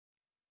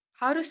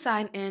How to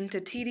sign in to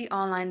TD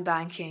Online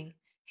Banking.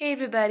 Hey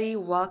everybody,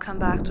 welcome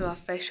back to our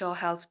official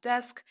help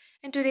desk.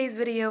 In today's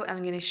video,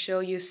 I'm going to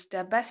show you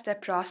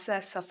step-by-step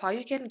process of how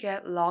you can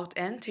get logged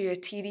in to your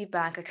TD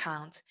bank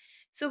account.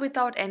 So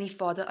without any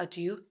further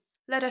ado,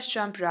 let us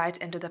jump right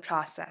into the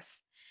process.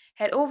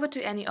 Head over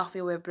to any of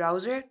your web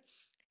browser.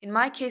 In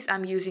my case,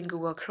 I'm using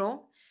Google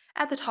Chrome.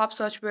 At the top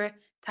search bar,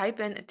 type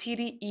in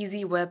TD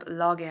Easy Web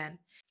Login.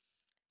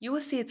 You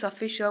will see its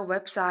official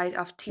website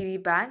of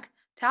TD Bank.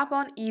 Tap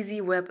on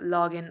Easy Web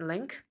Login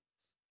link.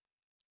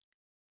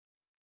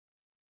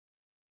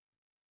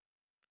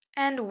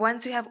 And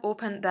once you have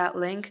opened that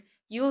link,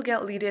 you will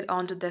get leaded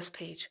onto this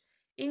page.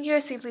 In here,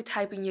 simply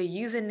type in your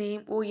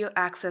username or your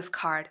access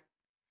card.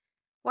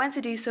 Once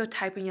you do so,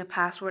 type in your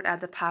password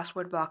at the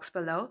password box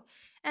below.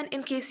 And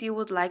in case you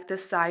would like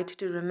this site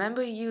to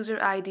remember your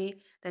user ID,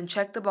 then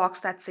check the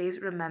box that says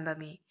Remember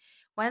Me.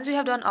 Once you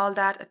have done all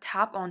that,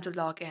 tap on to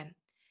log in.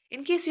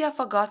 In case you have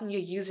forgotten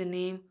your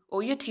username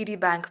or your TD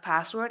Bank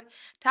password,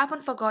 tap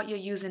on Forgot Your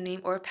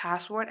Username or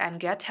Password and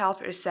get help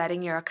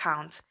resetting your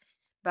account.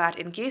 But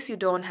in case you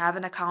don't have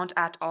an account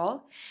at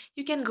all,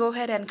 you can go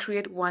ahead and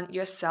create one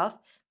yourself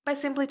by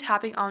simply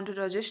tapping on to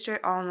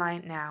Register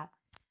Online Now.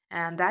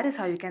 And that is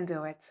how you can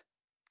do it.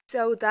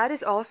 So that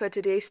is all for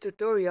today's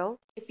tutorial.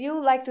 If you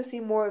would like to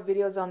see more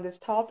videos on this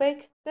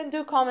topic, then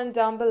do comment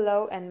down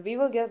below and we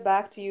will get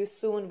back to you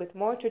soon with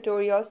more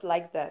tutorials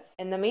like this.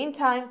 In the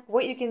meantime,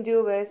 what you can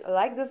do is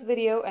like this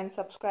video and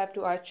subscribe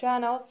to our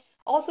channel.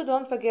 Also,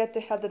 don't forget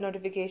to hit the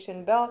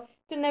notification bell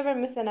to never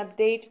miss an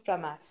update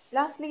from us.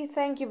 Lastly,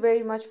 thank you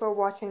very much for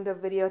watching the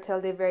video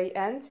till the very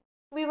end.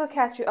 We will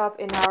catch you up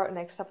in our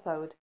next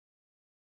upload.